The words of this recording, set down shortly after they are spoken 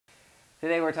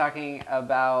Today we're talking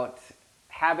about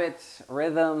habits,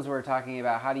 rhythms. We're talking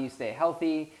about how do you stay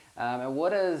healthy, and what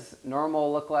does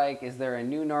normal look like? Is there a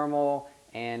new normal?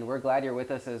 And we're glad you're with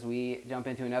us as we jump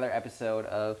into another episode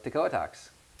of Tekoa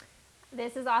Talks.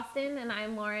 This is Austin, and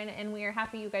I'm Lauren, and we are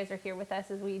happy you guys are here with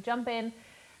us as we jump in.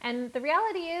 And the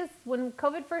reality is, when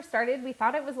COVID first started, we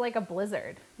thought it was like a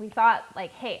blizzard. We thought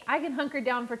like, hey, I can hunker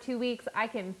down for 2 weeks, I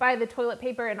can buy the toilet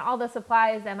paper and all the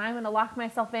supplies, and I'm gonna lock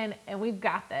myself in, and we've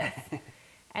got this.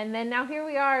 And then now here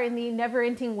we are in the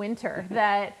never-ending winter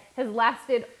that has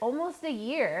lasted almost a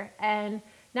year. And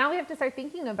now we have to start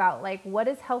thinking about like, what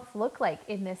does health look like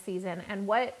in this season? And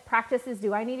what practices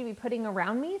do I need to be putting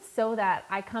around me so that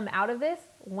I come out of this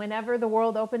whenever the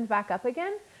world opens back up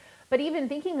again? But even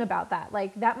thinking about that,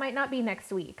 like that might not be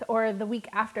next week or the week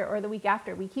after or the week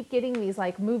after. We keep getting these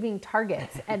like moving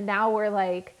targets. And now we're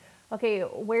like, okay,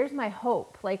 where's my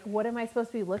hope? Like, what am I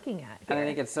supposed to be looking at here? And I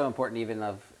think it's so important even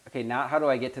of, okay, now how do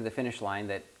I get to the finish line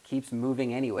that keeps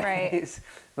moving anyways? Right.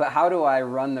 But how do I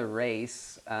run the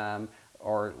race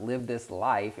or live this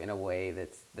life in a way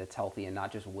that's healthy and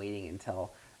not just waiting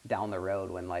until down the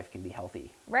road when life can be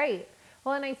healthy? Right.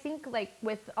 Well, and I think like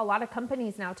with a lot of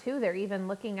companies now too, they're even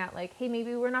looking at like, hey,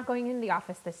 maybe we're not going in the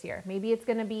office this year. Maybe it's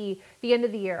going to be the end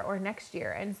of the year or next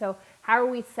year. And so how are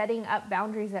we setting up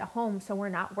boundaries at home so we're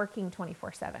not working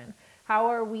 24/7? How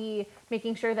are we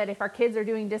making sure that if our kids are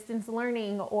doing distance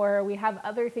learning or we have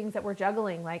other things that we're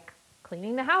juggling, like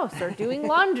cleaning the house or doing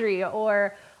laundry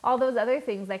or all those other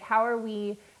things, like how are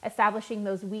we establishing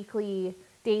those weekly,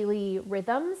 daily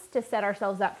rhythms to set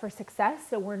ourselves up for success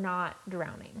so we're not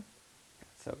drowning?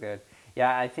 So good.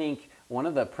 Yeah, I think one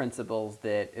of the principles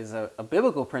that is a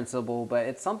biblical principle, but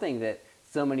it's something that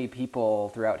so many people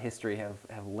throughout history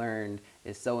have learned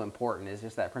is so important, is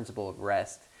just that principle of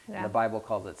rest. Yeah. And the Bible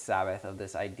calls it Sabbath, of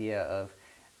this idea of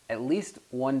at least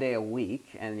one day a week.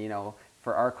 And, you know,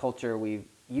 for our culture, we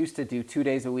used to do 2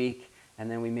 days a week,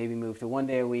 and then we maybe moved to 1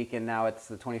 day a week, and now it's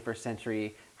the 21st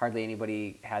century. Hardly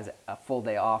anybody has a full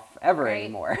day off ever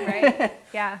anymore. Right.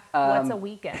 Yeah. What's a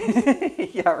weekend?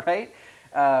 Yeah, right?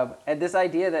 And this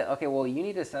idea that, okay, well, you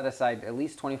need to set aside at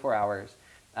least 24 hours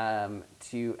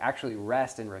to actually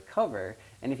rest and recover.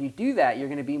 And if you do that, you're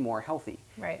going to be more healthy.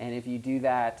 Right. And if you do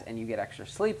that and you get extra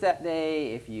sleep that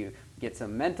day, if you get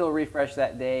some mental refresh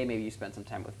that day, maybe you spend some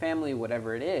time with family,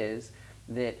 whatever it is,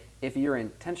 that if you're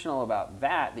intentional about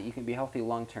that you can be healthy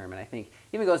long term. And I think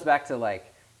even goes back to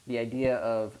like the idea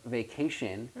of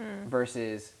vacation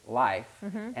versus life.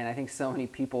 Mm-hmm. And I think so many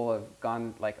people have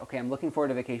gone like, okay, I'm looking forward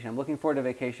to vacation.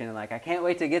 And like, I can't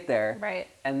wait to get there. Right.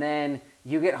 And then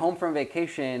you get home from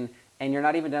vacation and you're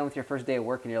not even done with your first day of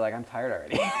work and you're like, I'm tired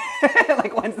already.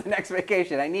 Like, when's the next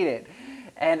vacation? I need it.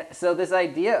 And so this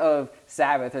idea of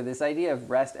Sabbath, or this idea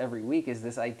of rest every week, is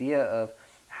this idea of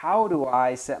how do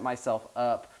I set myself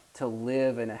up to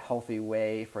live in a healthy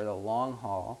way for the long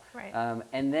haul. Right.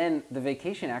 And then the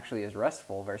vacation actually is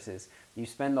restful versus you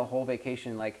spend the whole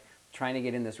vacation like trying to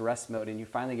get in this rest mode, and you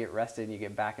finally get rested and you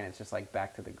get back and it's just like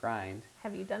back to the grind.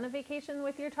 Have you done a vacation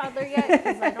with your toddler yet?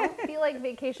 Because I don't feel like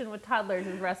vacation with toddlers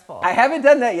is restful. I haven't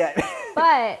done that yet.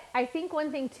 But I think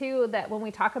one thing too, that when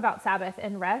we talk about Sabbath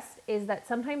and rest, is that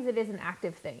sometimes it is an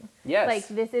active thing. Yes. Like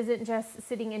this isn't just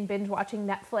sitting and binge watching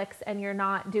Netflix and you're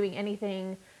not doing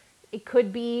anything. It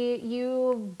could be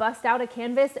you bust out a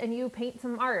canvas and you paint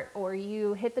some art, or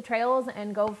you hit the trails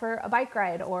and go for a bike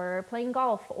ride, or playing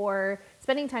golf, or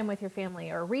spending time with your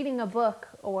family, or reading a book,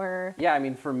 or... Yeah, I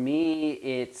mean, for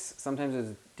me, sometimes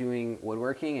it's doing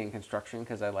woodworking and construction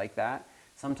because I like that.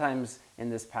 Sometimes in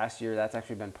this past year, that's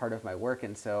actually been part of my work,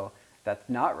 and so that's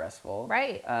not restful.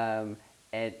 Right.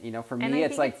 And, you know, for and me, I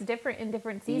it's think like... it's different in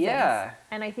different seasons. Yeah.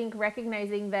 And I think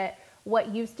recognizing that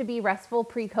what used to be restful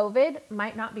pre-COVID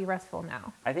might not be restful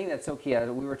now. I think that's so key.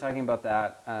 We were talking about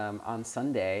that on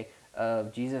Sunday,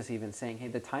 of Jesus even saying, hey,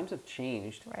 the times have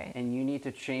changed, right, and you need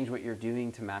to change what you're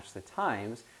doing to match the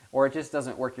times, or it just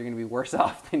doesn't work. You're going to be worse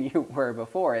off than you were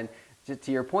before. And just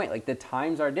to your point, like the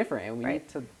times are different, and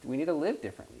we need to live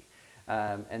differently.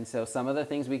 And so some of the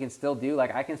things we can still do,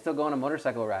 like I can still go on a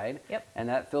motorcycle ride, yep, and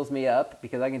that fills me up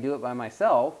because I can do it by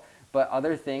myself. But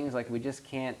other things, like we just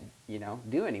can't,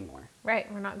 do anymore. Right.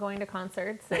 We're not going to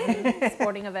concerts and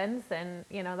sporting events, and,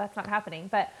 that's not happening.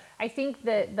 But I think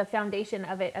that the foundation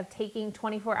of it, of taking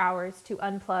 24 hours to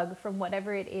unplug from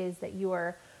whatever it is that you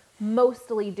are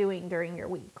mostly doing during your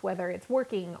week, whether it's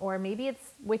working or maybe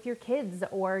it's with your kids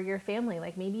or your family.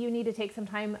 Like maybe you need to take some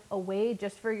time away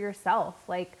just for yourself.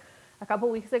 Like A couple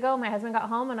weeks ago, my husband got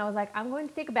home and I was like, I'm going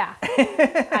to take a bath.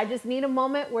 I just need a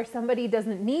moment where somebody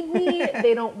doesn't need me.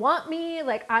 They don't want me.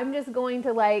 Like, I'm just going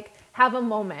to like have a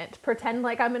moment, pretend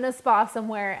like I'm in a spa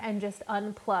somewhere and just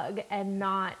unplug and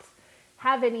not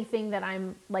have anything that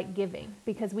I'm like giving,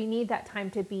 because we need that time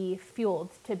to be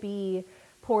fueled, to be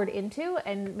poured into,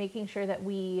 and making sure that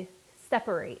we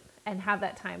separate and have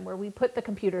that time where we put the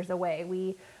computers away.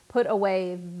 We put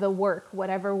away the work,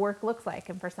 whatever work looks like.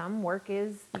 And for some, work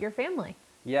is your family.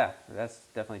 Yeah, that's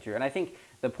definitely true. And I think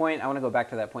the point, I want to go back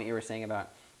to that point you were saying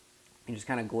about, you just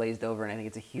kind of glazed over, and I think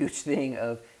it's a huge thing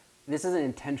of, this is an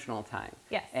intentional time.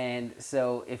 Yes. And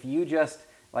so if you just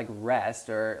like rest,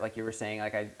 or like you were saying,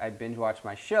 like I binge watch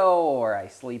my show, or I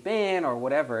sleep in, or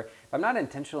whatever, if I'm not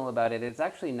intentional about it, it's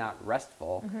actually not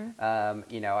restful.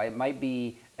 You know, it might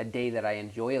be a day that I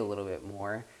enjoy a little bit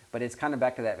more, but it's kind of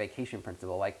back to that vacation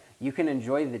principle. Like, you can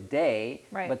enjoy the day,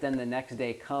 but then the next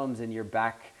day comes and you're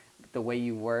back the way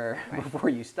you were before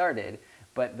you started.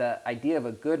 But the idea of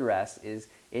a good rest is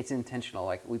it's intentional.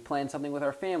 Like, we plan something with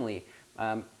our family.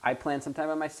 I planned some time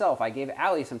by myself. I gave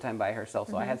Allie some time by herself,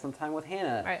 so I had some time with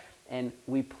Hannah. And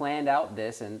we planned out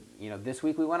this, and you know, this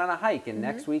week we went on a hike, and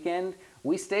next weekend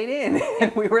we stayed in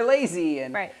and we were lazy,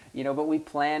 and you know, but we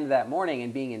planned that morning,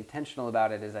 and being intentional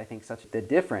about it is, I think, such the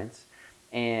difference.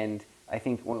 And I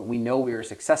think when we know we were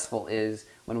successful is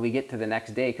when we get to the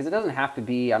next day, because it doesn't have to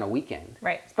be on a weekend,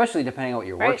 especially depending on what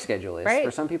your work schedule is.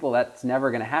 For some people, that's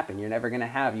never going to happen. You're never going to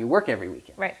have, you work every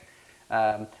weekend.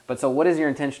 But so what is your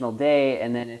intentional day?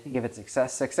 And then I think if it's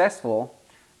successful,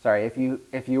 if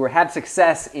you had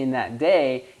success in that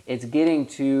day, it's getting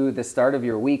to the start of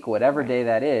your week, whatever day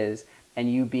that is, and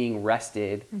you being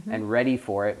rested and ready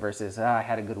for it, versus, I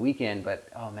had a good weekend, but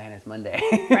oh man, it's Monday.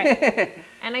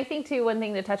 And I think too, one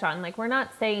thing to touch on, like, we're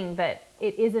not saying that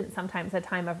it isn't sometimes a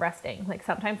time of resting. Like,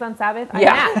 sometimes on Sabbath I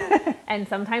nap, and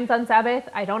sometimes on Sabbath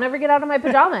I don't ever get out of my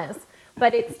pajamas.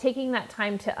 But it's taking that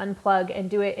time to unplug and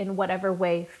do it in whatever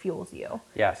way fuels you.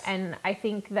 And I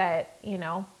think that, you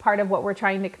know, part of what we're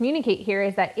trying to communicate here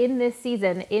is that in this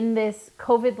season, in this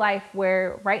COVID life,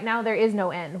 where right now there is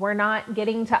no end, we're not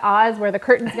getting to Oz where the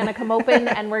curtain's going to come open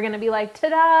and we're going to be like,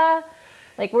 ta-da!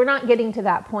 Like, we're not getting to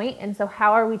that point. And so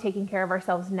how are we taking care of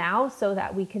ourselves now so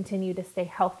that we continue to stay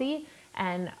healthy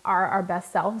and are our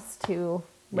best selves to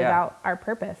live out our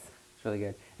purpose? It's really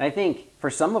good. And I think for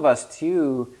some of us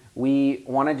too, we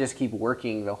want to just keep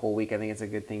working the whole week. I think it's a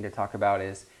good thing to talk about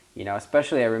is, you know,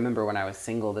 especially I remember when I was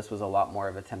single, this was a lot more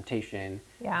of a temptation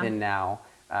than now.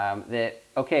 That,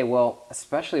 okay, well,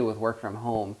 especially with work from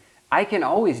home, I can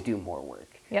always do more work.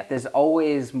 There's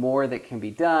always more that can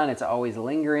be done. It's always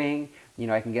lingering. You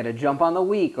know, I can get a jump on the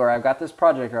week, or I've got this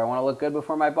project, or I want to look good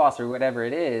before my boss, or whatever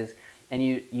it is. And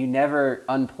you never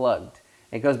unplugged.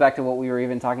 It goes back to what we were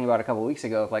even talking about a couple of weeks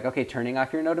ago of like, okay, turning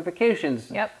off your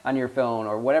notifications on your phone,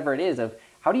 or whatever it is, of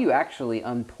how do you actually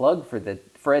unplug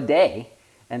for a day?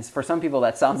 And for some people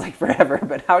that sounds like forever,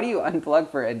 but how do you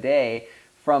unplug for a day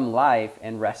from life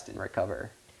and rest and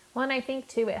recover? Well, and I think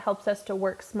too, it helps us to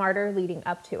work smarter leading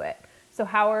up to it. So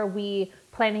how are we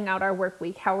planning out our work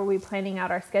week? How are we planning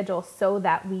out our schedule so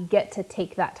that we get to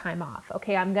take that time off?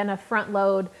 Okay, I'm going to front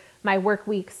load my work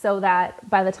week so that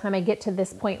by the time I get to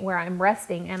this point where I'm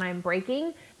resting and I'm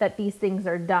breaking, that these things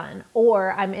are done.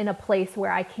 Or I'm in a place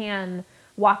where I can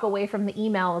walk away from the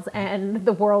emails and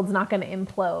the world's not going to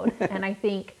implode. And I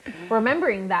think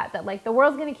remembering that like the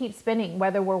world's going to keep spinning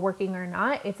whether we're working or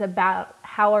not. It's about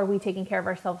how are we taking care of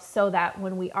ourselves so that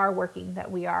when we are working, that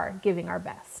we are giving our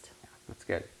best. That's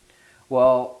good.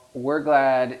 Well, we're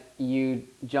glad you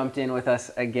jumped in with us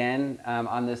again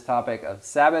on this topic of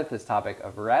Sabbath, this topic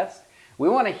of rest. We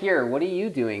want to hear, what are you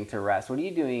doing to rest? What are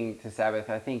you doing to Sabbath?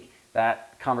 I think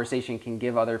that conversation can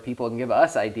give other people, can give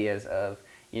us ideas of,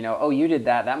 you know, oh, you did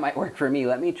that. That might work for me.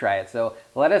 Let me try it. So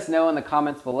let us know in the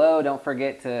comments below. Don't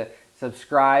forget to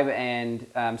subscribe and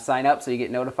sign up so you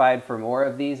get notified for more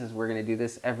of these, as we're going to do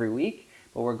this every week.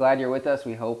 But we're glad you're with us.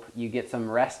 We hope you get some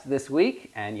rest this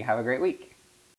week and you have a great week.